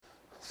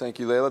Thank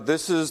you, Layla.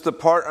 This is the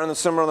part on the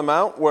Sermon on the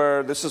Mount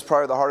where this is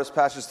probably the hardest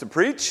passage to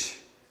preach.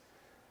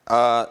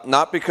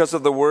 Not because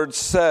of the words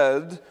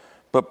said,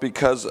 but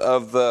because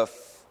of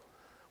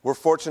we're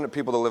fortunate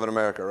people to live in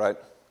America, right?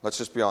 Let's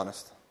just be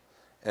honest.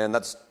 And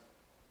that's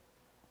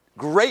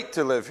great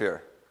to live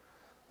here.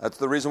 That's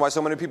the reason why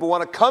so many people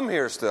want to come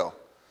here still.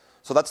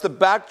 So that's the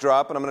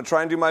backdrop, and I'm going to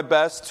try and do my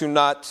best to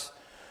not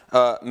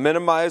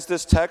minimize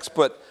this text,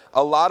 but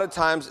a lot of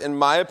times, in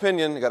my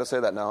opinion, you got to say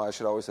that now, I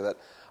should always say that,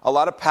 a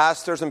lot of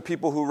pastors and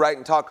people who write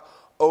and talk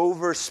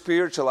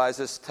over-spiritualize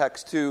this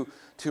text to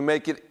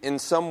make it in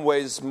some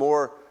ways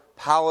more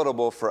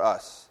palatable for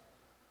us.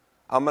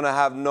 I'm going to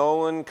have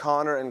Nolan,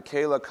 Connor, and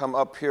Kayla come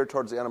up here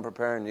towards the end. I'm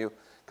preparing you.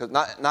 Because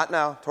not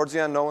now. Towards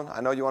the end, Nolan.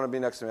 I know you want to be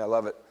next to me. I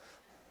love it.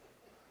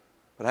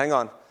 But hang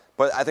on.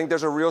 But I think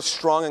there's a real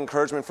strong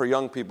encouragement for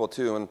young people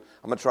too, and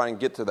I'm going to try and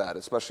get to that,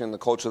 especially in the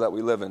culture that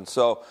we live in.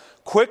 So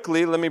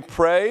quickly, let me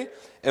pray,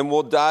 and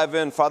we'll dive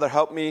in. Father,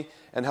 help me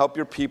and help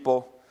your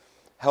people.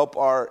 Help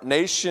our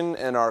nation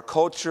and our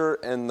culture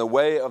and the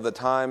way of the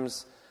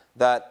times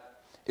that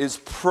is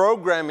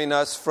programming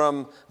us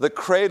from the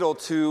cradle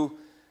to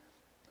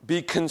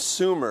be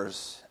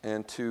consumers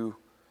and to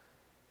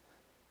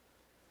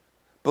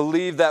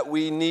believe that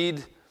we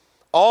need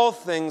all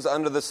things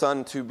under the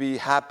sun to be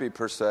happy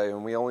per se,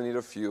 and we only need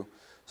a few.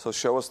 So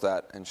show us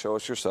that and show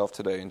us yourself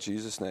today. In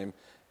Jesus' name,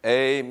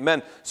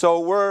 amen. So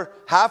we're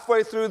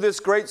halfway through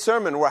this great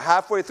sermon. We're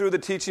halfway through the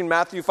teaching,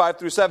 Matthew 5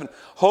 through 7.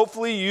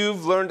 Hopefully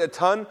you've learned a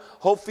ton.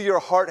 Hopefully your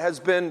heart has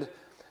been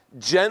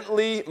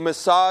gently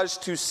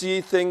massaged to see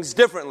things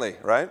differently,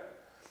 right?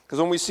 Because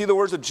when we see the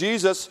words of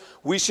Jesus,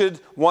 we should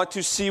want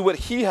to see what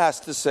he has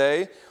to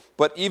say.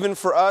 But even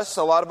for us,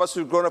 a lot of us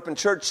who've grown up in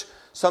church,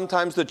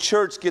 sometimes the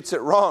church gets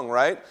it wrong,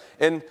 right?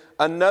 And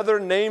another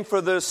name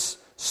for this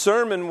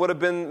sermon would have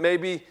been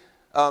maybe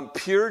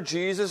pure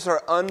Jesus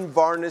or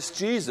unvarnished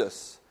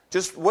Jesus.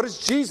 Just what does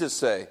Jesus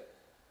say?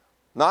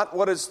 Not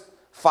what does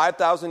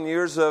 5,000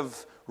 years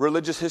of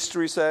religious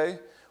history say?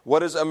 What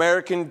does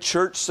American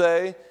church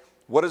say?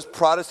 What does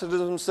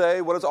Protestantism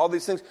say? What does all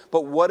these things?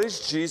 But what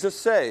does Jesus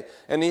say?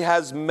 And he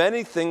has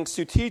many things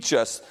to teach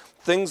us.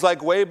 Things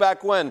like way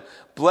back when.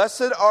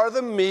 Blessed are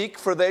the meek,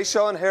 for they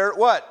shall inherit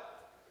what?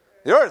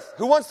 The earth.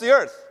 Who wants the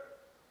earth?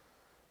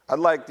 I'd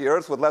like the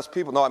earth with less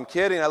people. No, I'm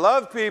kidding. I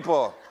love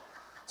people.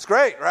 It's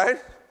great, right?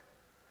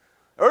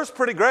 Earth's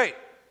pretty great.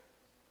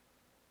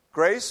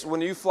 Grace,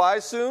 when you fly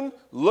soon,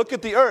 look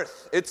at the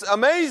earth. It's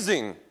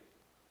amazing.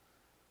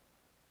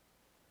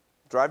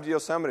 Drive to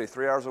Yosemite,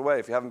 3 hours away.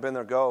 If you haven't been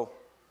there, go.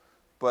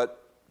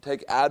 But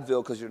take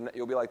Advil because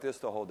you'll be like this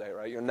the whole day,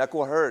 right? Your neck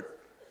will hurt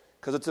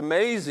because it's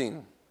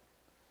amazing.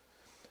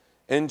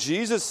 And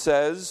Jesus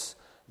says,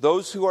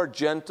 those who are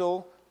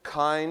gentle,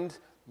 kind,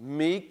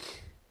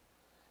 meek,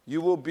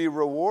 you will be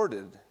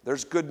rewarded.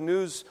 There's good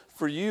news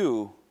for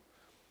you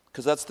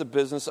because that's the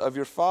business of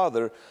your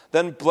Father.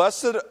 Then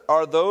blessed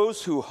are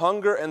those who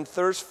hunger and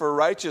thirst for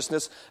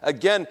righteousness.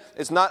 Again,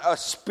 it's not a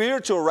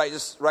spiritual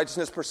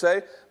righteousness per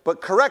se,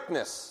 but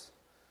correctness.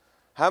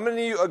 How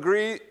many of you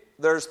agree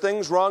there's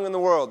things wrong in the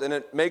world and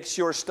it makes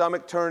your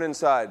stomach turn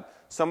inside?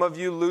 Some of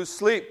you lose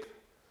sleep.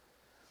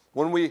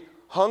 When we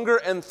hunger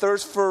and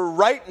thirst for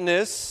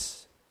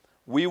rightness,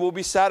 we will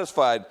be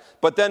satisfied.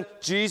 But then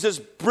Jesus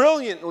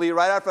brilliantly,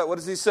 right after that, what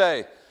does he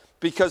say?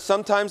 Because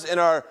sometimes in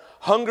our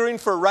hungering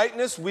for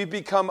rightness, we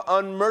become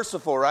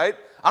unmerciful, right?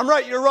 I'm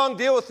right, you're wrong,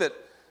 deal with it.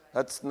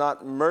 That's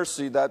not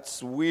mercy,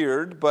 that's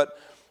weird. But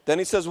then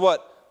he says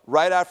what?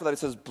 Right after that, he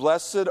says,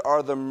 blessed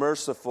are the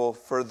merciful,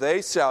 for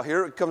they shall,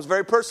 here it becomes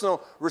very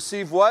personal,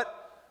 receive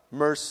what?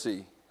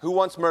 Mercy. Who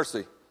wants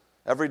mercy?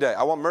 Every day.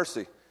 I want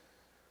mercy.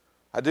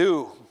 I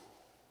do.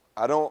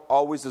 I don't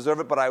always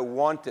deserve it, but I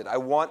want it. I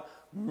want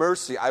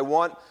mercy. I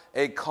want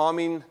a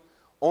calming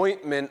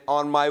ointment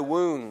on my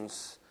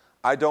wounds.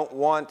 I don't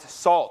want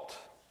salt.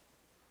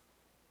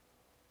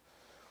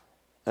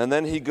 And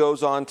then he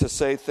goes on to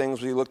say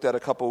things we looked at a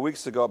couple of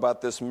weeks ago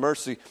about this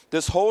mercy.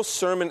 This whole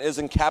sermon is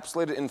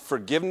encapsulated in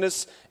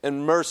forgiveness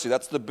and mercy.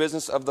 That's the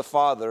business of the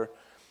Father.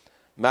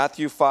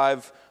 Matthew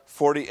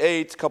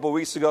 5:48, a couple of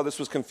weeks ago, this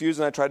was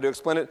confusing. I tried to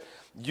explain it.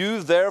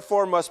 You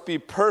therefore must be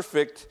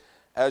perfect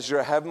as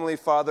your heavenly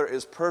Father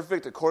is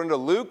perfect. According to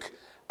Luke,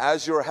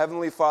 as your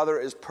heavenly Father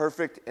is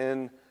perfect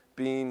in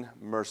being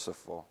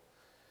merciful.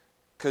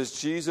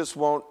 Because Jesus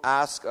won't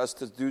ask us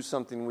to do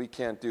something we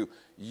can't do.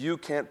 You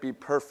can't be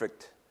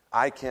perfect.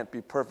 I can't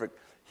be perfect.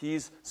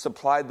 He's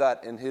supplied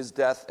that in his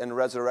death and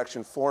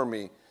resurrection for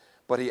me.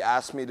 But he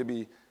asked me to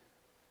be,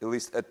 at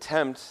least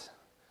attempt,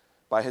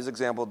 by his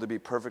example, to be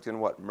perfect in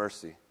what?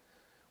 Mercy.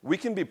 We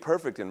can be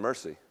perfect in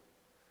mercy.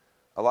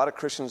 A lot of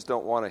Christians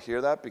don't want to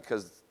hear that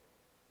because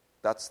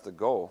that's the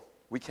goal.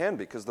 We can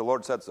be because the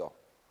Lord said so.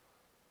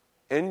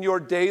 In your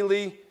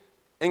daily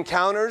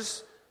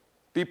encounters,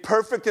 be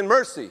perfect in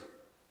mercy.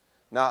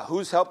 Now,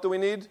 whose help do we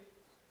need?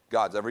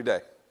 God's every day.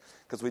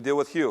 Because we deal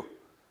with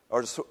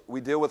we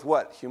deal with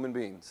what? Human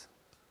beings.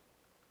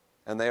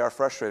 And they are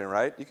frustrating,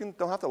 right? You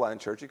don't have to lie in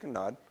church. You can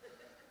nod.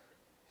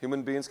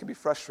 Human beings can be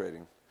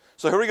frustrating.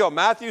 So here we go.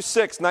 Matthew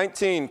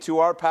 6:19 to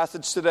our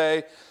passage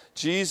today.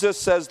 Jesus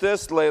says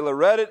this, Layla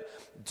read it.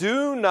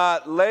 Do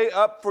not lay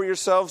up for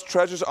yourselves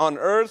treasures on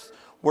earth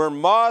where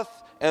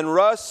moth and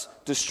rust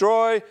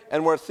destroy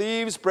and where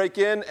thieves break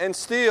in and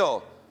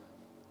steal.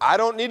 I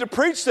don't need to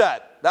preach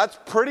that. That's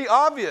pretty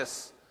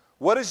obvious.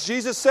 What does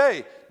Jesus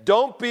say?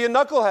 Don't be a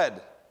knucklehead.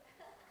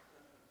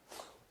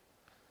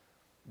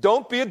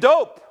 Don't be a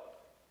dope.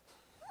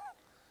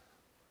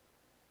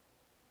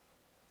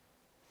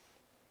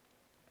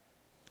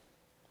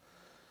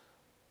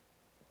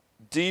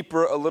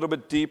 Deeper, a little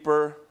bit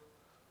deeper.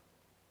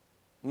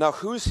 Now,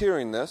 who's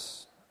hearing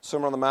this?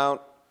 Sermon on the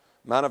Mount,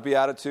 Mount of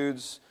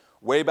Beatitudes.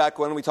 Way back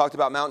when we talked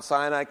about Mount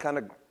Sinai, kind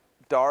of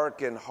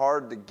dark and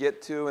hard to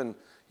get to, and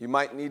you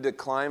might need to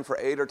climb for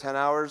 8 or 10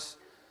 hours.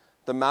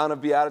 The Mount of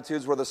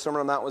Beatitudes, where the Sermon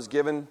on the Mount was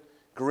given,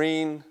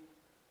 green,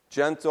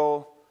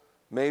 gentle,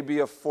 maybe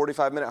a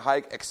 45-minute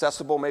hike,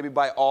 accessible maybe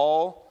by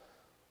all.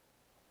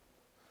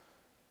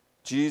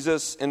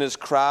 Jesus in his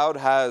crowd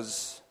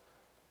has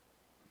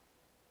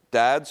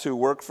dads who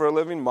work for a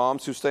living,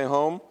 moms who stay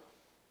home.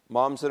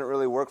 Moms didn't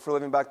really work for a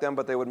living back then,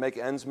 but they would make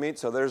ends meet,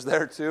 so there's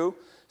there too.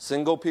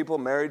 Single people,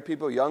 married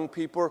people, young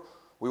people,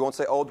 we won't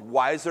say old,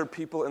 wiser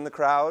people in the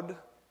crowd.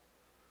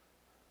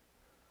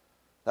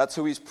 That's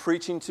who he's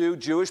preaching to.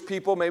 Jewish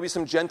people, maybe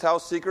some Gentile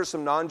seekers,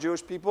 some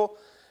non-Jewish people.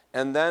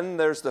 And then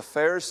there's the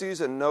Pharisees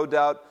and no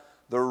doubt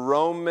the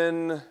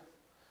Roman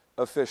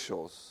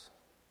officials.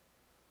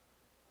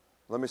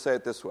 Let me say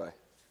it this way.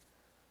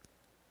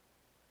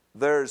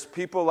 There's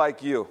people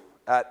like you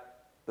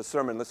at the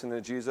sermon listening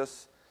to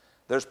Jesus.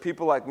 There's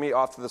people like me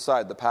off to the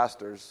side, the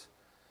pastors.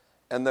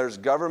 And there's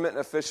government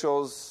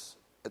officials.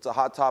 It's a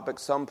hot topic.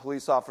 Some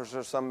police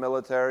officers, some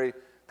military,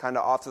 kind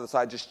of off to the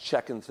side, just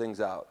checking things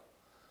out.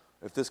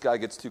 If this guy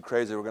gets too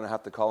crazy, we're going to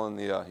have to call in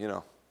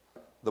the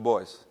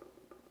boys.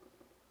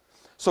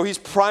 So he's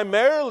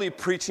primarily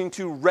preaching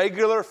to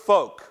regular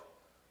folk.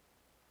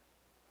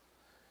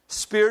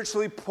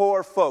 Spiritually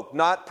poor folk,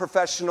 not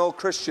professional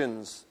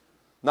Christians,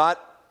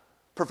 not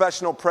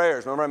professional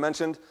prayers. Remember I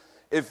mentioned,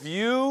 if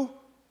you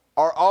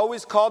are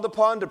always called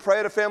upon to pray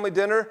at a family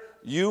dinner,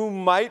 you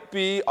might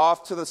be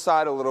off to the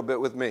side a little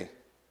bit with me.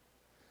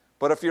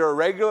 But if you're a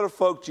regular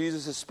folk,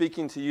 Jesus is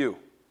speaking to you.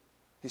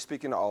 He's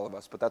speaking to all of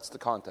us, but that's the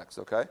context,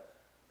 okay?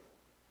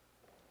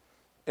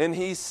 And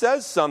he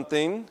says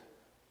something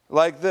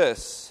like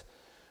this.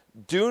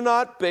 Do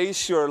not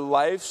base your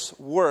life's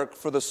work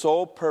for the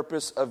sole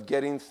purpose of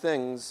getting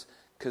things,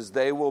 because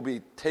they will be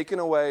taken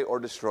away or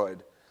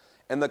destroyed.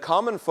 And the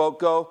common folk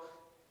go,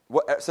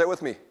 say it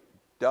with me,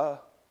 duh.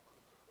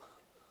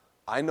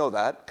 I know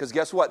that, because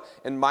guess what?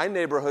 In my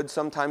neighborhood,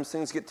 sometimes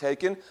things get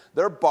taken.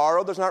 They're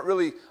borrowed. There's not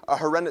really a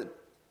horrendous,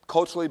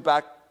 culturally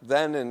back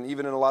then and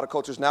even in a lot of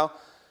cultures now,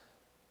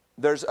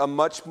 there's a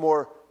much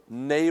more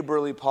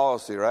neighborly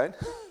policy, right?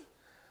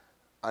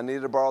 I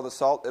needed to borrow the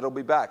salt, it'll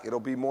be back. It'll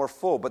be more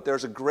full. But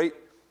there's a great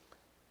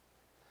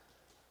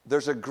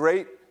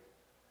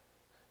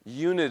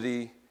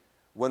unity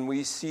when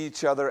we see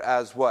each other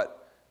as what?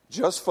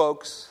 Just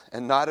folks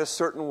and not a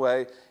certain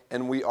way,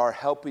 and we are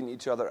helping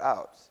each other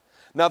out.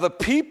 Now, the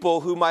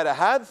people who might have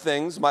had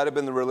things might have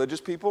been the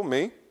religious people,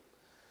 me.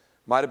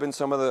 Might have been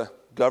some of the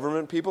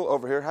government people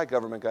over here. Hi,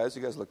 government guys.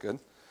 You guys look good.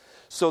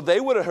 So they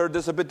would have heard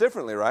this a bit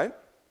differently, right?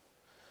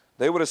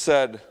 They would have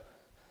said,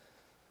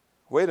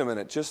 wait a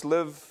minute, just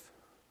live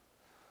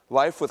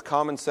life with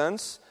common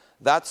sense.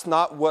 That's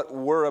not what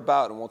we're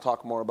about, and we'll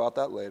talk more about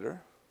that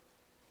later.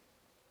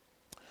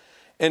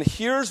 And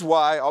here's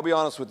why, I'll be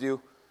honest with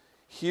you,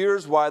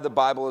 here's why the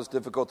Bible is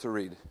difficult to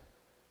read.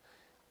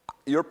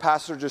 Your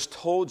pastor just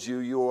told you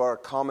you are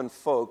common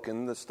folk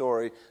in the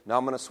story. Now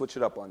I'm going to switch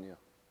it up on you.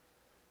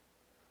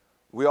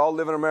 We all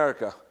live in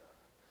America.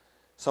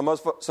 Some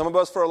of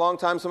us for a long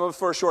time, some of us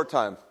for a short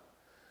time.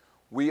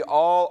 We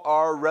all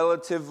are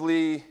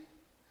relatively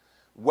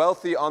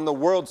wealthy on the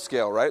world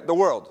scale, right? The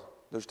world.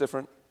 There's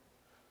different.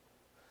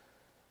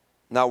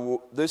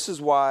 Now, this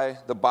is why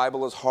the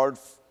Bible is hard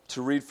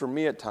to read for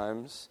me at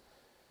times,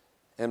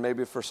 and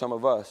maybe for some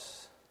of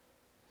us.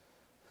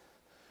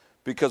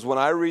 Because when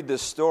I read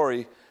this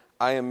story,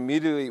 I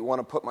immediately want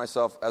to put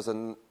myself as a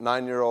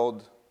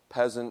 9-year-old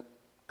peasant,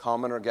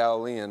 commoner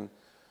Galilean.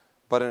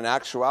 But in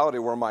actuality,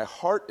 where my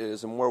heart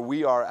is and where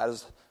we are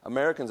as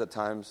Americans at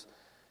times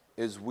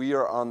is we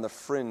are on the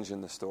fringe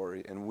in the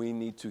story, and we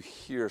need to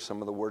hear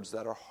some of the words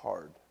that are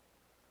hard.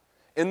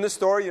 In the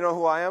story, you know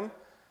who I am?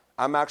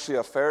 I'm actually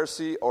a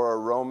Pharisee or a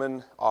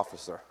Roman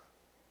officer.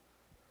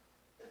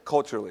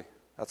 Culturally.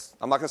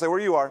 I'm not going to say where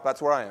you are,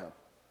 that's where I am.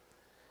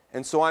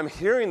 And so I'm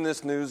hearing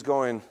this news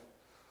going,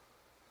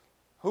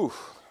 can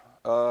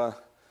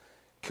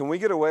we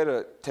get a way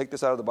to take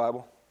this out of the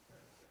Bible?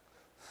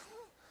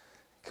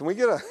 Can we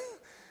get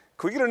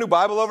a new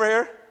Bible over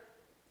here?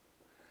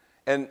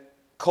 And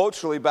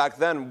culturally back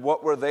then,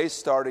 what were they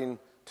starting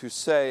to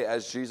say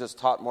as Jesus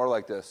taught more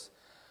like this?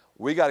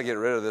 We got to get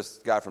rid of this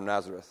guy from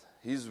Nazareth.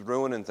 He's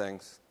ruining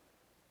things.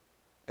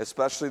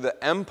 Especially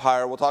the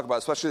empire, we'll talk about,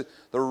 especially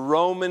the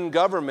Roman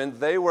government,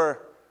 they were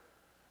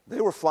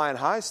flying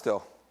high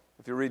still.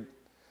 If you read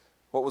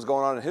what was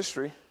going on in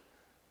history.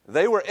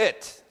 They were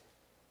it.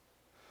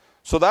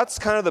 So that's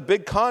kind of the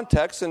big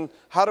context, and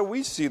how do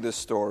we see this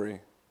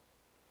story?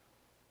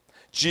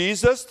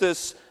 Jesus,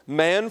 this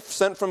man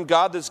sent from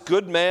God, this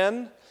good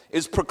man,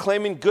 is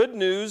proclaiming good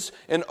news,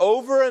 and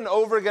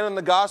over again in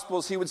the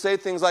Gospels, he would say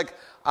things like,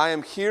 I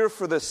am here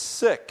for the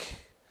sick.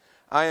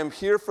 I am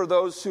here for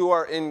those who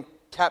are in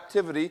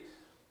captivity,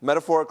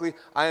 metaphorically.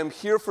 I am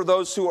here for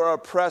those who are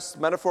oppressed,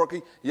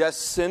 metaphorically. Yes,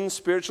 sin,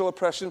 spiritual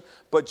oppression,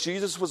 but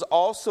Jesus was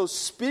also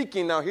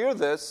speaking, now hear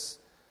this,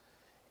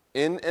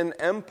 in an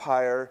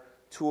empire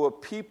to a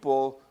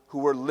people who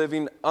were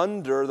living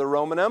under the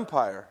Roman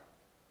Empire.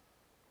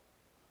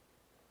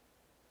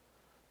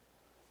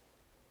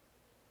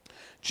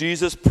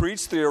 Jesus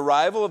preached the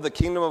arrival of the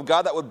kingdom of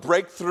God that would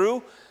break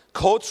through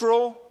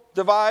cultural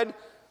divide,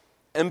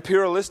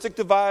 imperialistic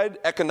divide,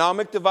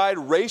 economic divide,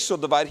 racial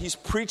divide. He's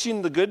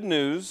preaching the good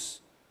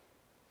news.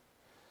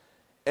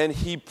 And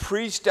he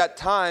preached at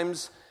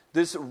times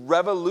this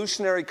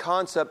revolutionary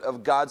concept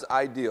of God's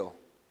ideal.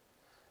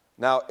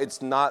 Now,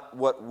 it's not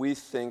what we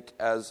think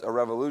as a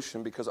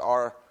revolution because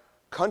our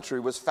country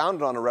was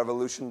founded on a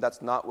revolution.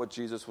 That's not what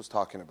Jesus was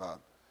talking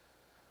about.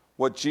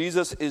 What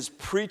Jesus is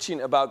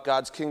preaching about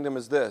God's kingdom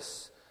is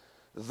this.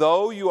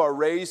 Though you are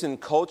raised in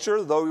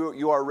culture, though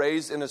you are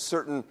raised in a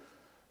certain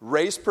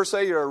race per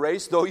se, you're a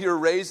race, though you're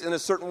raised in a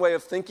certain way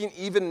of thinking,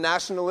 even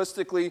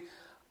nationalistically,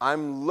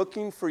 I'm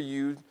looking for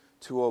you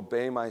to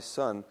obey my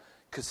son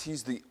because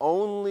he's the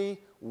only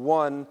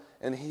one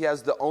and he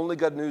has the only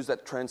good news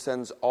that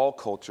transcends all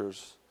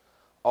cultures,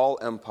 all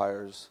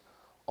empires,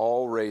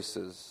 all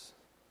races.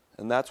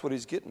 And that's what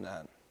he's getting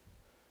at.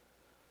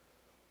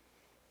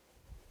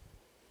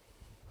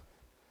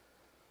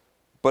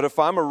 But if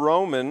I'm a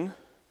Roman,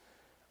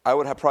 I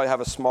would probably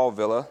have a small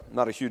villa,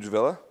 not a huge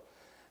villa.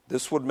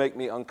 This would make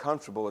me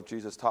uncomfortable if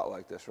Jesus taught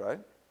like this, right?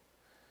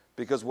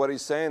 Because what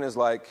he's saying is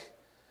like,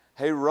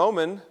 hey,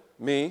 Roman,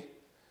 me,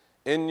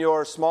 in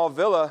your small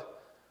villa,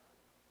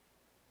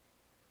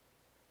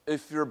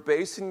 if you're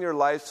basing your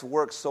life's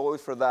work solely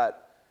for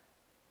that,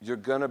 you're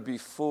going to be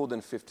fooled in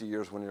 50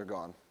 years when you're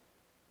gone.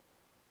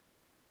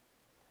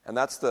 And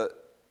that's the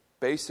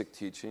basic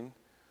teaching.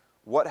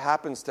 What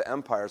happens to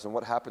empires and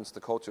what happens to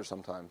culture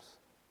sometimes?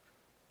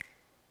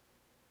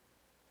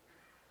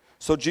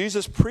 So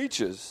Jesus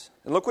preaches,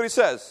 and look what he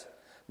says.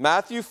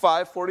 Matthew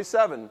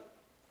 5:47.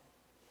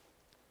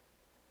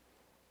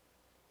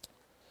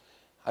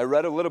 I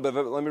read a little bit of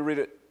it, but let me read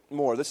it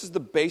more. This is the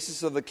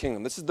basis of the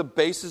kingdom. This is the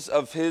basis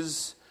of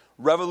his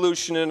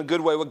revolution in a good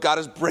way, what God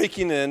is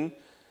breaking in.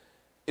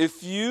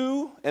 If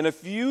you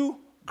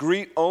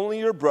greet only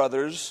your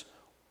brothers,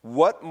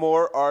 what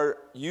more are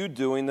you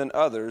doing than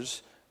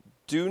others?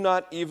 Do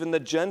not even the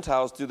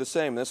Gentiles do the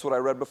same? That's what I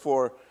read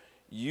before.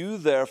 You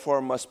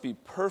therefore must be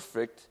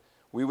perfect,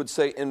 we would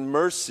say in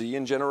mercy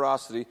and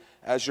generosity,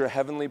 as your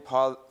heavenly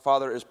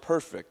Father is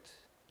perfect.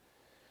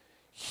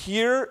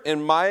 Here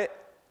in my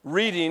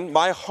reading,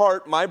 my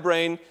heart, my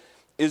brain,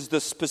 is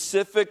the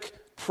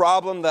specific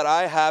problem that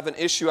I have, an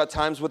issue at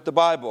times with the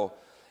Bible.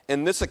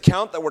 In this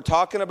account that we're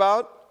talking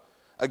about,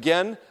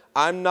 again,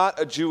 I'm not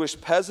a Jewish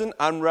peasant.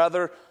 I'm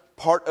rather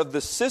part of the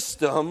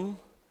system.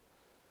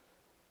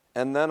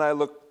 And then I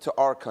look to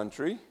our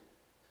country,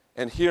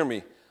 and hear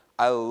me,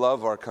 I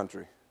love our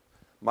country.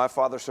 My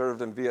father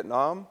served in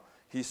Vietnam.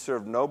 He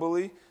served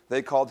nobly.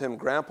 They called him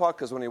Grandpa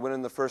because when he went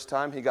in the first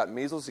time, he got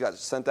measles. He got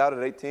sent out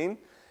at 18.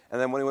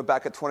 And then when he went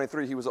back at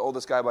 23, he was the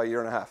oldest guy by a year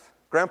and a half.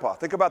 Grandpa,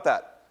 think about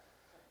that.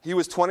 He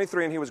was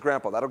 23 and he was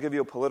Grandpa. That'll give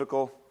you a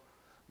political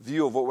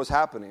view of what was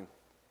happening.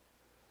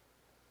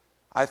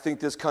 I think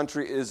this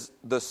country is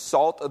the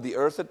salt of the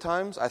earth at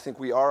times. I think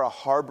we are a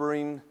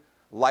harboring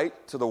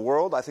light to the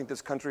world. I think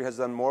this country has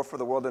done more for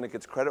the world than it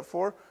gets credit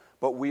for.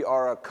 But we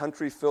are a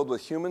country filled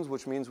with humans,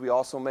 which means we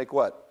also make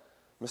what?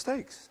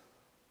 Mistakes.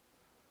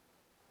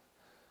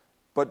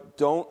 But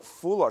don't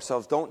fool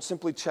ourselves. Don't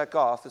simply check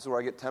off. This is where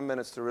I get 10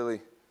 minutes to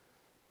really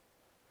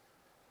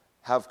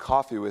have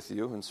coffee with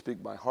you and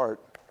speak my heart.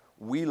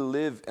 We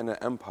live in an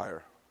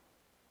empire.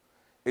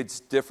 It's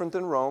different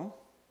than Rome,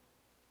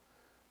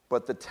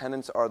 but the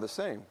tenets are the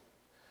same.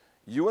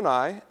 You and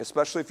I,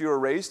 especially if you were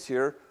raised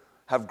here,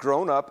 have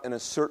grown up in a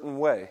certain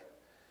way.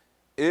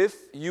 If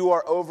you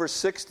are over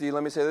 60,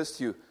 let me say this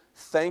to you.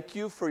 Thank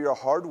you for your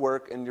hard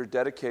work and your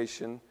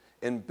dedication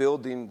in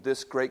building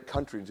this great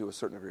country to a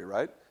certain degree,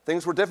 right?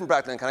 Things were different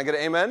back then. Can I get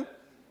an amen?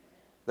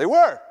 They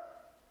were.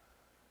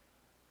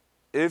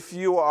 If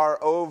you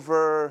are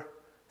over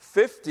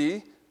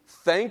 50,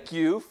 thank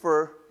you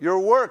for your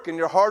work and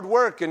your hard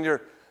work and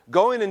your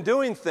going and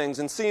doing things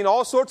and seeing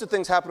all sorts of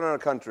things happen in our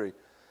country.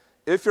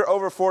 If you're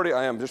over 40,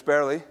 I am just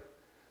barely.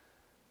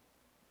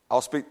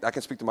 I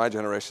can speak to my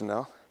generation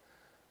now.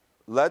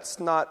 Let's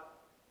not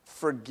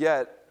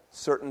forget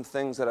certain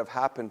things that have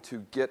happened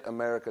to get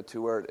America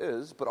to where it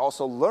is, but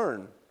also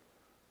learn.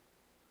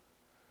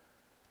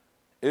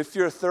 If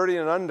you're 30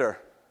 and under,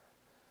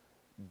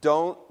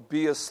 don't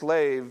be a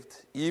slave,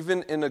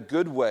 even in a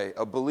good way,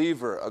 a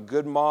believer, a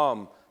good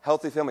mom,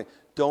 healthy family.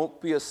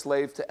 Don't be a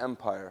slave to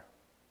empire.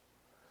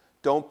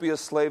 Don't be a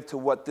slave to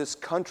what this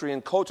country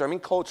and culture, I mean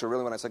culture,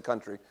 really when I say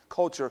country,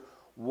 culture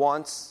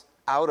wants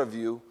out of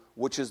you,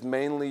 which is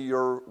mainly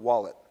your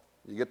wallet.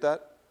 You get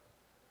that?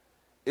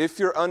 If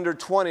you're under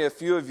 20, a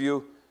few of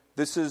you,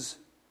 this is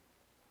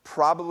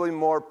probably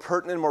more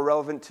pertinent, more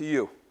relevant to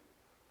you.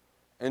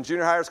 And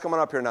junior hires coming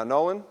up here now.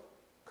 Nolan,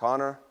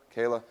 Connor,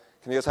 Kayla,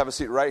 can you guys have a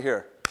seat right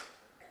here?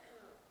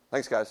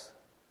 Thanks, guys.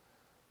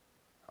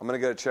 I'm going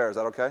to get a chair. Is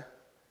that okay?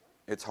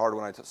 It's hard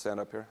when I stand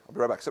up here. I'll be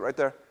right back. Sit right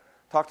there.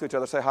 Talk to each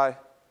other. Say hi.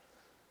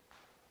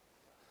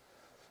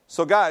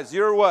 So, guys,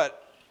 you're what?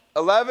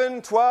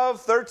 11,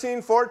 12,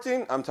 13,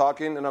 14? I'm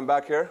talking and I'm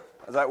back here.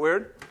 Is that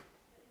weird?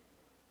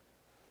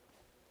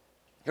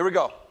 Here we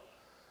go.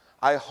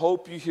 I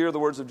hope you hear the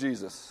words of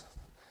Jesus.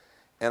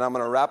 And I'm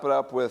going to wrap it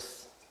up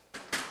with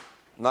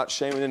not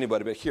shaming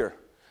anybody, but here.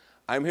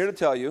 I'm here to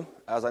tell you,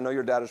 as I know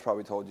your dad has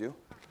probably told you,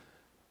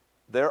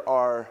 there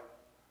are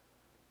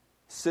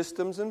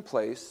systems in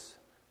place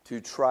to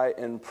try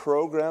and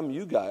program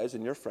you guys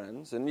and your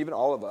friends, and even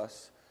all of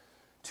us,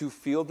 to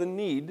feel the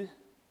need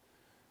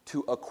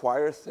to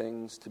acquire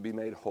things to be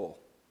made whole.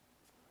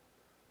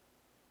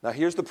 Now,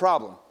 here's the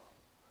problem.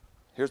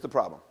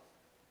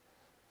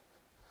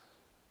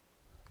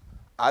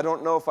 I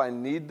don't know if I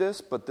need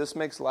this, but this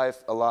makes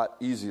life a lot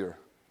easier.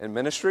 In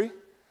ministry,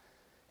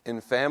 in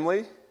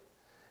family,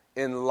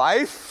 in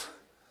life,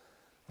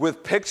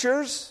 with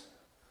pictures.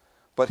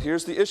 But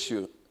here's the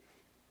issue.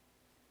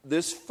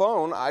 This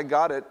phone, I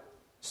got it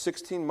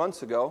 16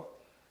 months ago,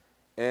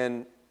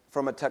 and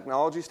from a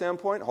technology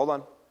standpoint, hold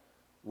on,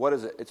 what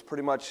is it? It's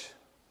pretty much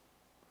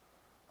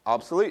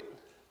obsolete.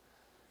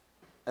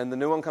 And the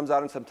new one comes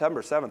out on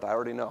September 7th, I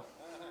already know.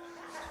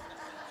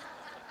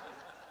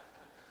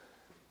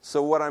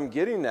 So what I'm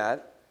getting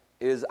at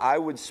is I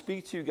would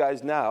speak to you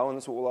guys now, and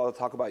this is what we'll all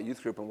talk about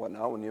youth group and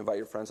whatnot. When you invite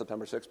your friends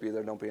September 6th, be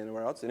there, don't be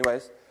anywhere else.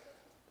 Anyways,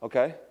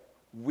 okay?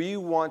 We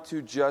want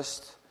to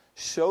just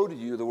show to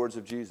you the words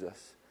of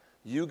Jesus.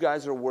 You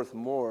guys are worth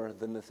more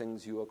than the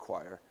things you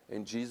acquire.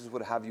 And Jesus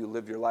would have you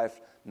live your life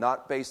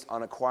not based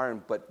on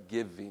acquiring, but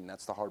giving.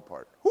 That's the hard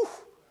part. Whew.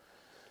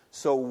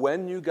 So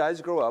when you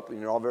guys grow up, and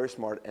you're all very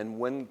smart, and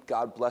when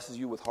God blesses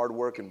you with hard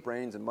work and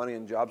brains and money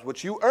and jobs,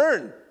 which you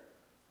earn,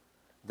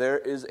 there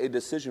is a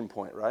decision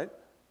point, right?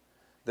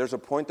 There's a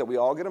point that we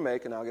all get to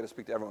make, and now I get to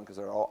speak to everyone because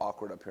they're all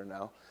awkward up here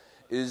now,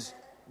 is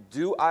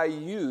do I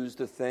use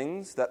the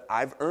things that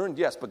I've earned?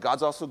 Yes, but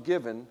God's also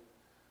given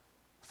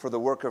for the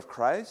work of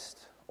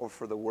Christ or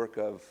for the work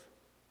of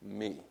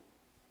me?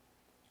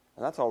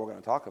 And that's all we're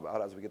going to talk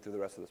about as we get through the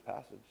rest of this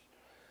passage.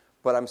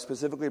 But I'm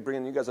specifically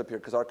bringing you guys up here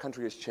because our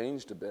country has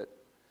changed a bit,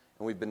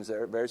 and we've been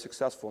very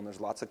successful, and there's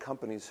lots of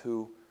companies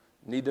who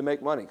need to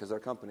make money because they're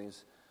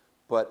companies.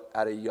 But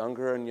at a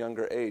younger and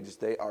younger age,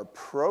 they are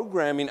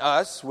programming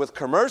us with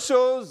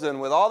commercials and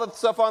with all the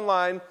stuff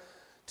online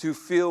to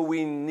feel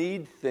we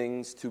need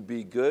things to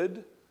be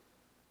good,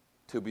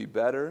 to be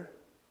better,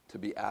 to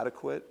be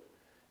adequate.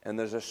 And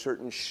there's a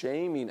certain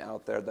shaming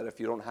out there that if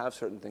you don't have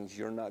certain things,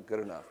 you're not good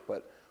enough.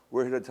 But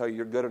we're here to tell you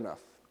you're good enough.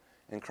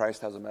 And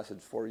Christ has a message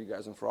for you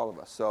guys and for all of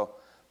us. So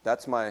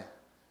that's my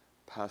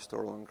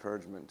pastoral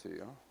encouragement to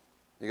you.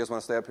 You guys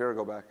want to stay up here or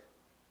go back?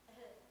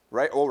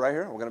 Right? Oh, right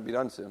here? We're going to be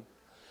done soon.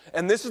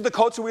 And this is the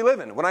culture we live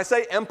in. When I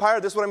say empire,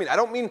 this is what I mean. I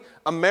don't mean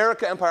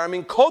America empire. I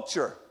mean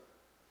culture.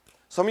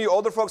 Some of you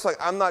older folks are like,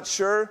 I'm not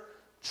sure.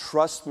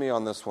 Trust me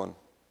on this one.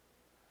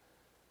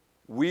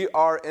 We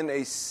are in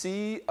a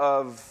sea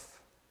of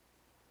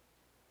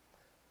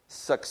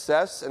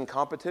success and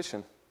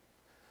competition.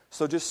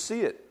 So just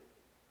see it.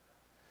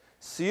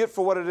 See it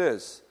for what it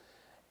is.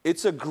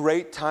 It's a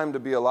great time to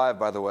be alive,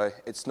 by the way.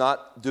 It's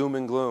not doom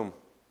and gloom.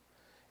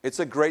 It's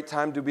a great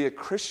time to be a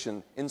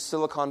Christian in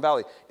Silicon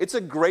Valley. It's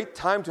a great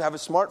time to have a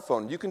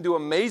smartphone. You can do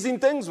amazing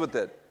things with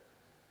it.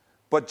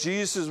 But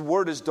Jesus'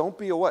 word is don't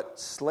be a what?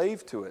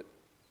 Slave to it.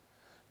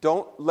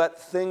 Don't let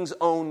things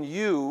own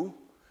you.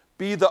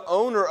 Be the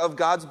owner of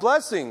God's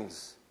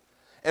blessings.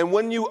 And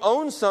when you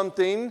own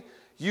something,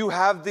 you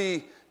have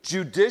the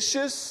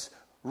judicious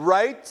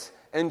right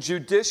and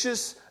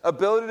judicious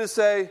ability to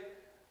say,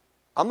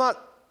 I'm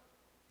not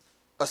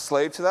a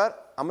slave to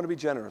that. I'm going to be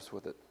generous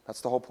with it.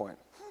 That's the whole point.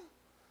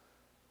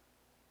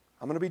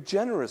 I'm going to be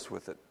generous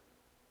with it.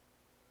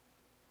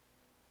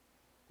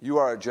 You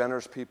are a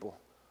generous people.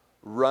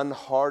 Run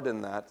hard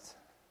in that.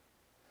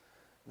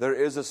 There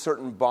is a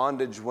certain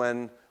bondage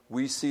when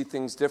we see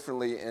things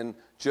differently and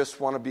just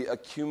want to be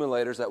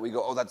accumulators that we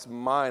go, oh, that's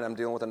mine. I'm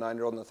dealing with a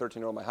 9-year-old and a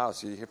 13-year-old in my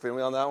house. You feel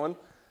me on that one?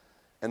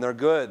 And they're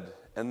good.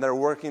 And they're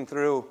working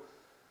through.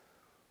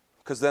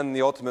 Because then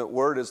the ultimate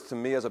word is to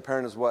me as a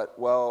parent is what?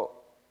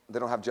 Well, they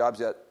don't have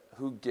jobs yet.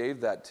 Who gave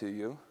that to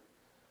you?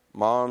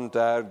 Mom,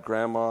 dad,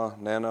 grandma,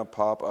 nana,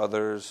 pop,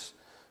 others.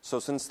 So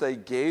since they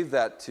gave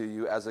that to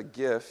you as a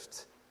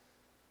gift,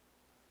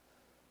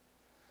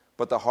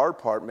 but the hard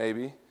part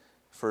maybe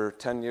for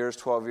 10 years,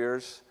 12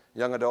 years,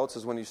 young adults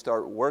is when you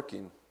start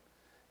working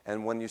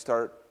and when you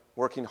start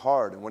working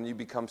hard and when you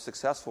become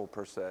successful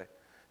per se.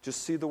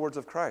 Just see the words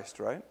of Christ,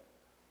 right?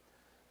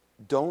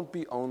 Don't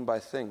be owned by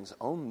things.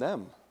 Own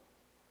them.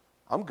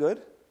 I'm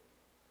good.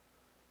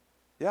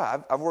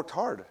 Yeah, I've worked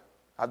hard.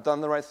 I've done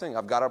the right thing.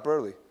 I've got up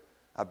early.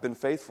 I've been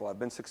faithful. I've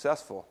been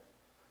successful.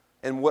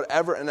 And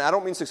whatever, and I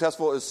don't mean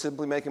successful as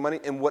simply making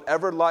money. In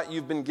whatever lot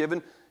you've been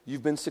given,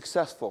 you've been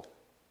successful.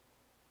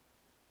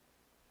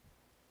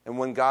 And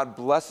when God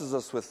blesses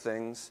us with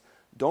things,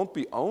 don't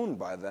be owned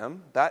by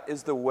them. That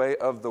is the way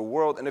of the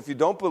world. And if you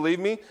don't believe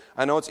me,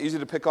 I know it's easy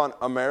to pick on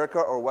America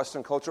or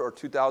Western culture or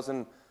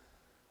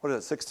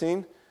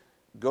 2016.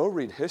 Go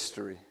read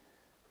history.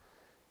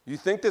 You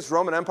think this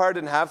Roman Empire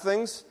didn't have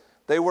things?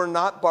 They were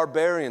not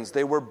barbarians.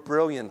 They were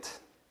brilliant.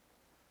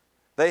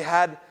 They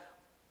had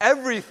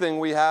everything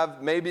we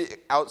have, maybe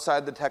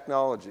outside the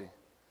technology.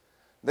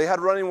 They had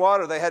running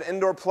water. They had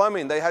indoor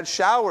plumbing. They had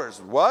showers.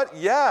 What?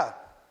 Yeah.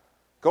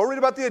 Go read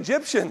about the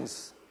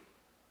Egyptians.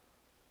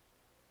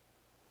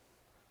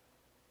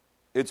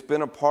 It's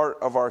been a part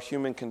of our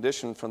human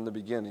condition from the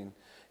beginning.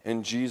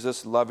 And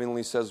Jesus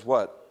lovingly says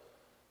what?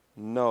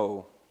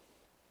 No.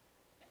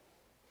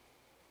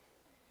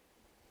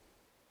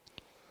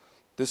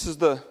 This is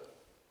the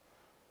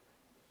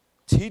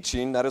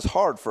teaching that is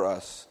hard for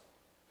us.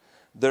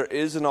 There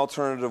is an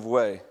alternative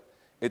way.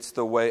 It's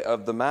the way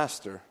of the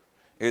Master.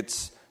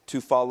 It's to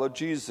follow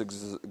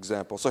Jesus'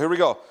 example. So here we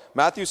go.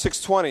 Matthew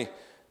 6:20.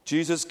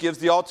 Jesus gives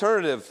the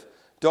alternative.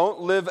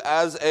 Don't live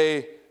as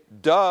a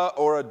duh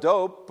or a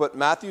dope, but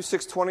Matthew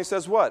 6:20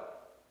 says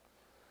what?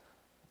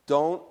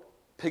 Don't,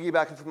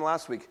 piggybacking from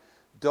last week,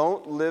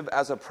 don't live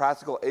as a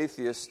practical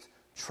atheist.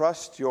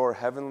 Trust your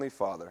heavenly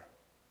Father.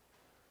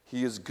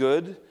 He is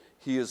good.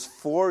 He is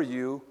for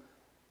you.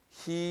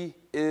 He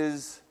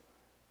is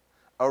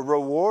a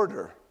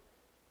rewarder.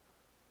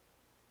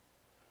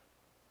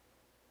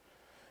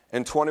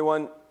 In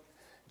 21,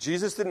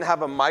 Jesus didn't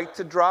have a mic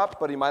to drop,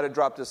 but he might have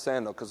dropped his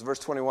sandal, because verse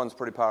 21 is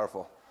pretty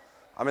powerful.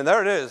 I mean,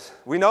 there it is.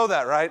 We know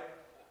that, right?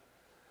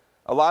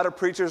 A lot of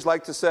preachers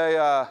like to say,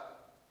 I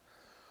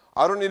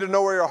don't need to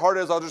know where your heart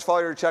is. I'll just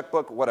follow your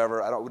checkbook,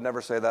 whatever. I would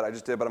never say that. I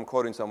just did, but I'm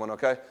quoting someone,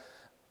 okay?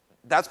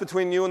 That's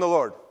between you and the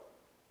Lord.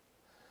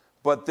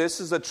 But this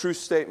is a true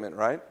statement,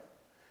 right?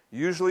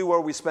 Usually where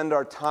we spend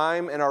our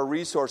time and our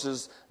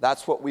resources,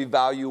 that's what we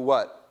value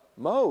what?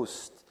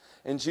 Most.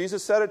 And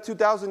Jesus said it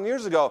 2,000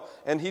 years ago,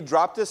 and he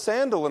dropped his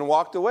sandal and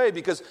walked away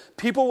because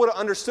people would have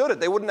understood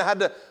it. They wouldn't have had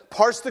to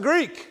parse the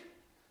Greek.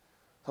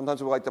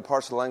 Sometimes we like to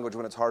parse the language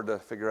when it's hard to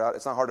figure out.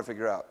 It's not hard to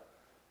figure out.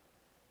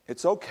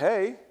 It's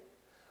okay.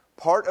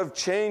 Part of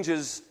change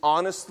is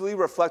honestly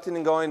reflecting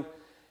and going,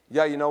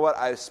 yeah, you know what?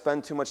 I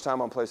spend too much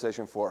time on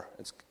PlayStation 4.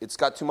 It's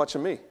got too much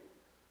of me.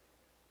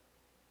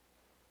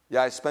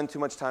 Yeah, I spend too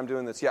much time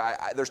doing this. Yeah,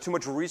 there's too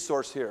much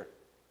resource here.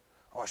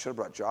 Oh, I should have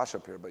brought Josh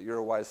up here, but you're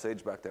a wise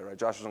sage back there, right?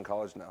 Josh is in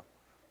college now.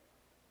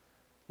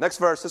 Next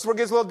verse. This one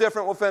gets a little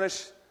different. We'll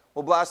finish.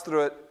 We'll blast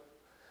through it.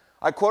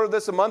 I quoted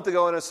this a month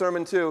ago in a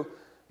sermon too.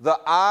 The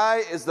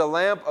eye is the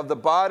lamp of the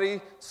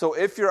body, so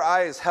if your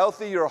eye is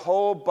healthy, your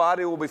whole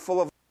body will be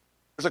full of...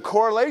 There's a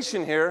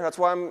correlation here. That's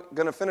why I'm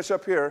going to finish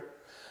up here.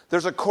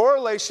 There's a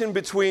correlation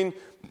between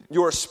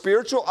your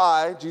spiritual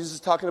eye, Jesus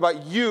is talking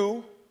about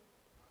you,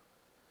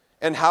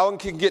 and how it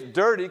can get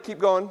dirty. Keep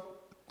going,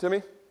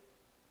 Timmy.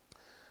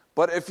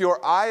 But if your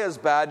eye is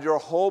bad, your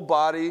whole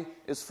body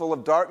is full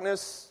of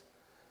darkness.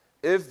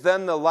 If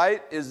then the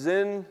light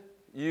in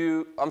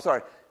you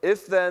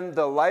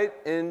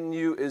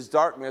is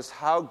darkness,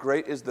 how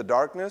great is the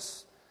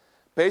darkness?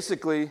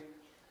 Basically,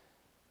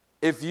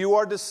 if you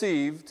are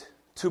deceived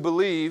to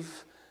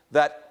believe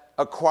that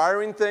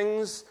acquiring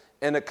things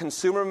and a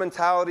consumer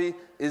mentality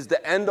is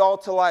the end all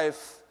to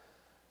life,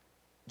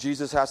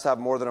 Jesus has to have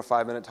more than a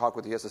 5-minute talk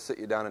with you. He has to sit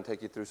you down and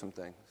take you through some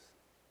things.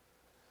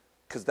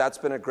 Because that's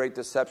been a great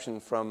deception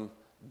from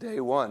day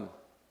one.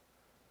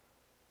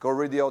 Go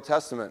read the Old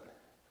Testament.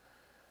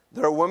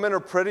 Their women are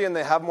pretty and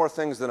they have more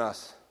things than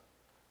us.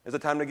 Is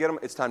it time to get them?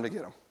 It's time to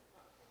get them.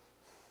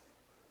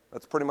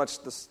 That's pretty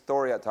much the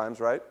story at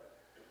times, right?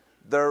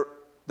 They're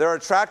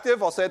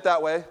attractive, I'll say it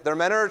that way. Their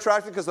men are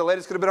attractive because the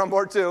ladies could have been on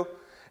board too.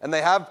 And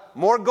they have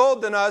more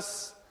gold than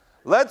us.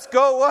 Let's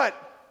go what?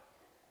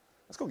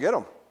 Let's go get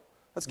them.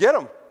 Let's get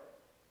them.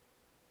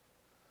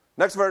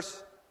 Next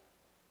verse.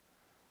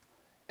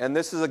 And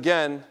this is,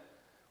 again,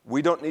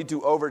 we don't need to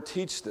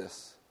overteach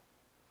this.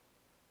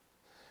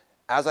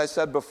 As I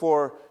said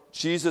before,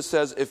 Jesus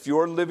says if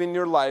you're living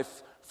your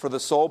life for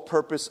the sole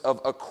purpose of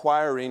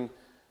acquiring,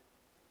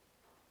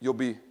 you'll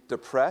be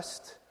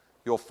depressed,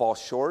 you'll fall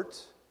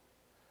short,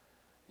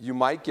 you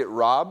might get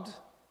robbed,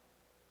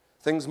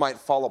 things might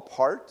fall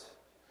apart.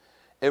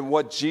 And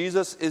what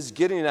Jesus is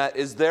getting at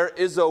is there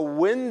is a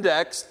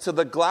Windex to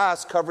the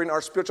glass covering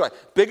our spiritual eye.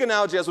 Big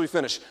analogy as we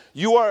finish.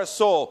 You are a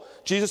soul.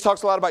 Jesus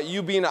talks a lot about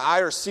you being an eye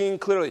or seeing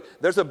clearly.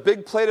 There's a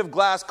big plate of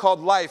glass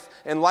called life,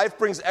 and life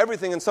brings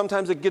everything, and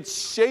sometimes it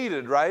gets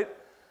shaded, right?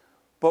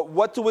 But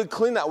what do we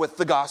clean that with?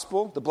 The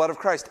gospel, the blood of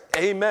Christ.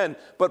 Amen.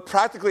 But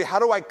practically, how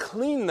do I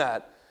clean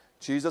that?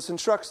 Jesus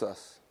instructs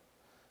us.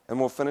 And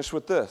we'll finish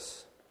with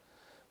this.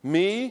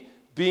 Me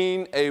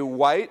being a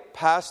white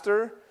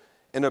pastor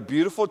in a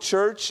beautiful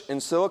church in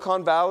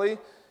Silicon Valley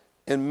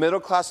in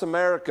middle-class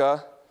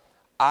America,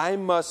 I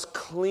must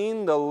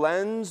clean the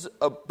lens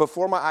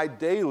before my eye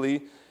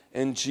daily,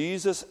 and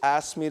Jesus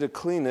asked me to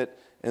clean it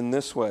in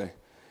this way.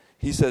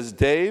 He says,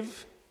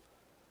 Dave,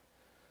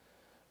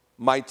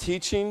 my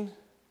teaching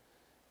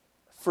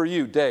for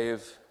you,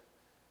 Dave,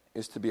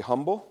 is to be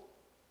humble,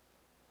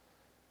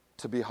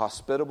 to be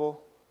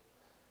hospitable,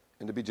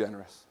 and to be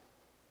generous.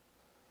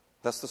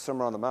 That's the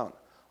Sermon on the Mount,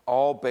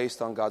 all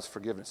based on God's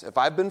forgiveness. If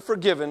I've been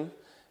forgiven,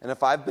 and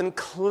if I've been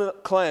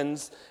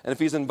cleansed, and if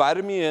He's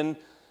invited me in,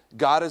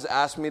 God has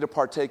asked me to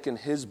partake in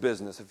His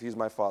business, if He's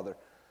my Father.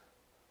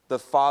 The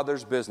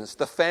Father's business,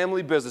 the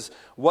family business.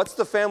 What's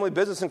the family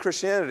business in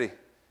Christianity?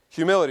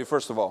 Humility,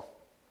 first of all.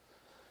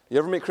 You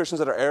ever meet Christians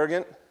that are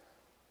arrogant?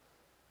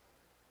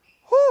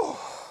 Whew.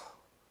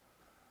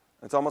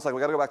 It's almost like we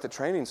got to go back to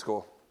training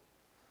school.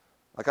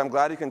 Like, I'm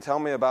glad you can tell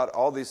me about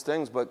all these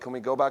things, but can we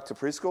go back to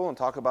preschool and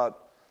talk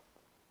about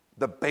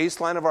the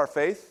baseline of our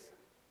faith?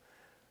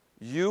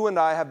 You and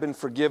I have been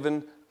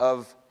forgiven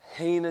of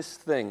heinous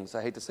things.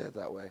 I hate to say it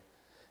that way.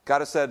 God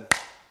has said,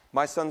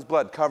 my son's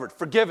blood covered,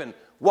 forgiven,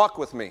 walk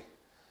with me.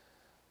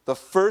 The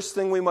first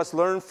thing we must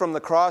learn from the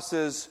cross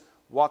is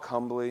walk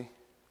humbly,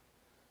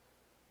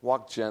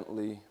 walk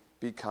gently,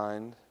 be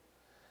kind.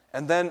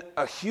 And then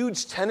a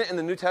huge tenet in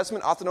the New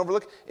Testament, often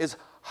overlooked, is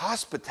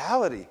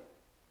hospitality.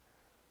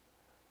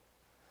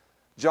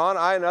 John,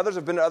 I, and others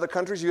have been to other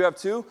countries. You have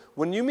too.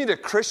 When you meet a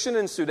Christian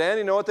in Sudan,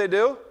 you know what they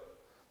do?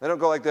 They don't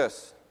go like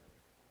this.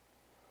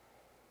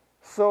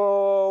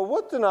 So,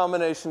 what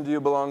denomination do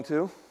you belong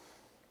to?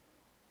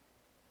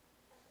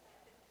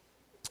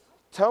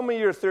 Tell me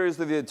your theories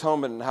of the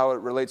atonement and how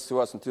it relates to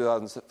us in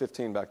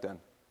 2015 back then.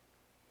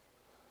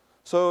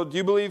 So, do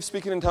you believe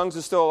speaking in tongues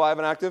is still alive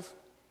and active?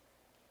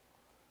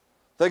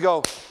 They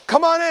go,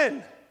 come on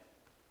in.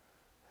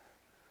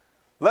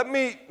 Let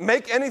me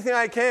make anything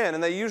I can.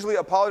 And they usually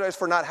apologize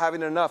for not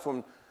having enough.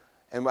 And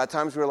at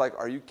times we're like,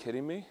 are you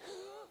kidding me?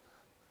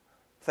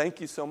 Thank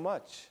you so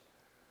much.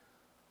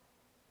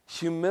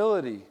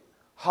 Humility,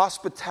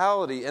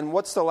 hospitality, and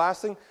what's the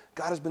last thing?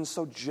 God has been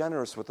so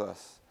generous with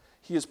us.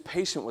 He is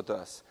patient with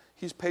us.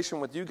 He's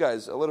patient with you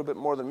guys a little bit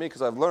more than me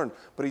because I've learned.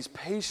 But He's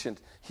patient.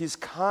 He's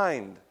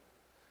kind.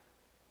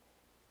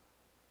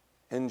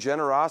 And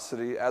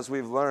generosity, as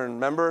we've learned,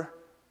 remember,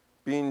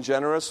 being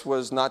generous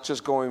was not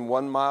just going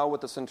 1 mile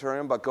with the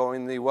centurion, but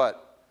going the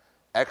what?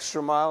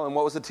 Extra mile. And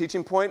what was the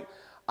teaching point?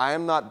 I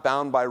am not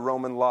bound by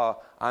Roman law.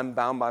 I'm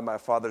bound by my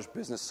Father's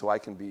business so I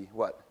can be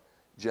what?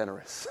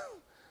 Generous.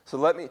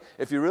 So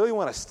if you really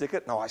want to stick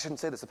it, no, I shouldn't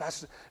say this. The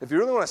pastor, if you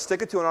really want to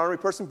stick it to an honorary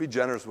person, be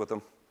generous with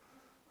them.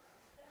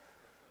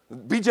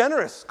 Be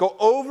generous. Go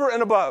over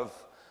and above.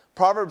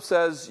 Proverbs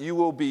says you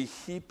will be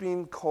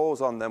heaping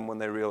coals on them when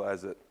they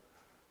realize it.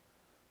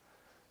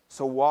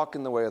 So walk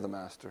in the way of the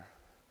Master.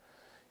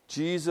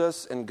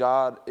 Jesus and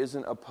God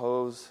isn't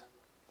opposed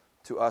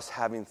to us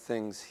having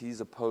things. He's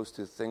opposed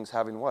to things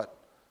having what?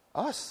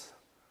 Us.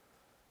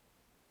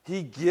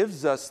 He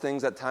gives us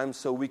things at times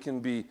so we can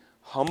be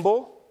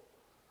humble.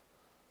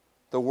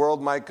 The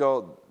world might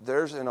go,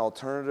 there's an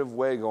alternative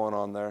way going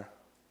on there.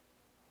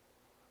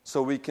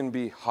 So we can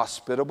be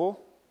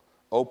hospitable,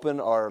 open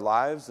our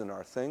lives and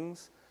our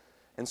things.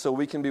 And so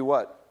we can be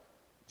what?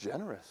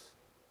 Generous.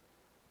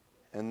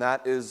 And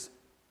that is,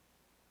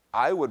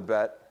 I would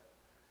bet,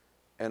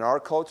 in our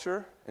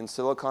culture, in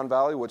Silicon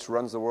Valley, which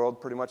runs the world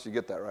pretty much, you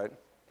get that, right?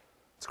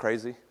 It's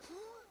crazy.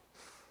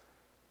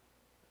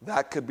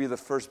 That could be the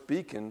first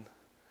beacon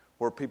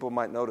where people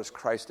might notice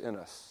Christ in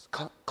us,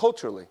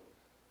 culturally.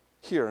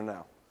 Here and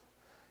now.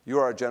 You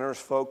are a generous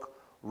folk,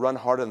 run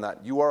hard in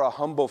that. You are a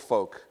humble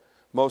folk,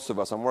 most of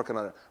us, I'm working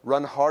on it.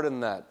 Run hard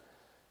in that.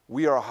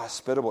 We are a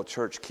hospitable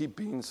church, keep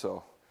being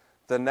so.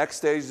 The next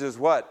stage is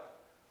what?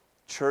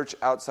 Church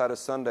outside of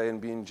Sunday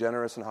and being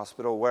generous and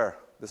hospitable where?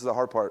 This is the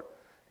hard part,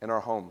 in our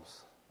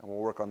homes. And we'll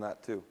work on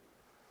that too.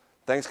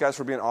 Thanks guys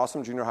for being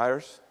awesome, junior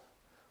hires.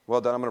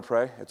 Well done, I'm going to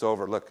pray. It's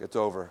over, look, it's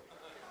over.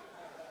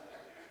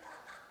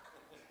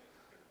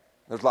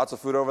 There's lots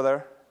of food over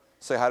there.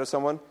 Say hi to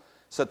someone.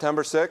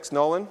 September 6th,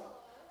 Nolan,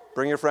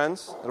 bring your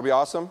friends. It'll be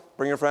awesome.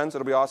 Bring your friends.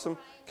 It'll be awesome.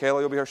 Kayla,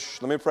 you'll be here. Shh,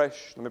 let me pray.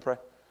 Shh, let me pray.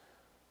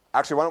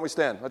 Actually, why don't we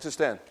stand? Let's just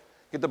stand.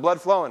 Get the blood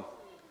flowing.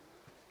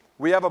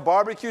 We have a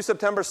barbecue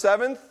September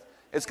 7th.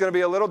 It's going to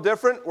be a little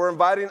different. We're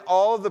inviting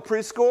all of the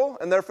preschool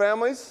and their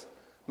families.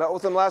 Met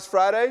with them last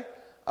Friday.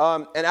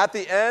 And at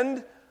the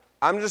end,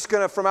 I'm just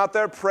going to, from out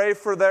there, pray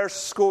for their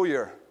school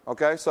year.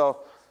 Okay? So,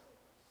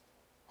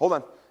 hold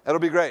on. It'll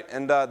be great.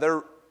 And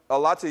they're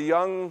lots of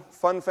young,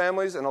 fun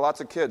families and lots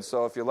of kids.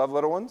 So if you love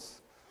little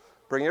ones,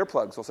 bring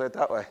earplugs. We'll say it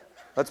that way.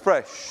 Let's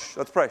pray. Shh.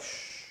 Let's pray.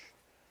 Shh.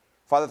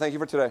 Father, thank you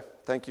for today.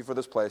 Thank you for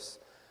this place.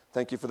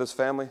 Thank you for this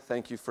family.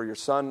 Thank you for your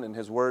son and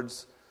his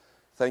words.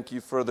 Thank you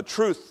for the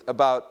truth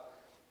about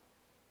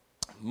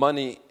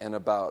money and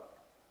about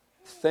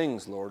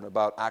things, Lord,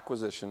 about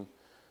acquisition.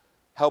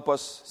 Help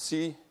us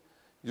see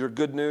your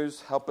good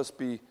news. Help us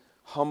be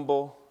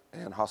humble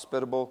and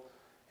hospitable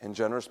and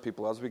generous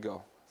people as we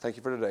go. Thank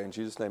you for today. In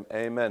Jesus' name,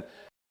 amen.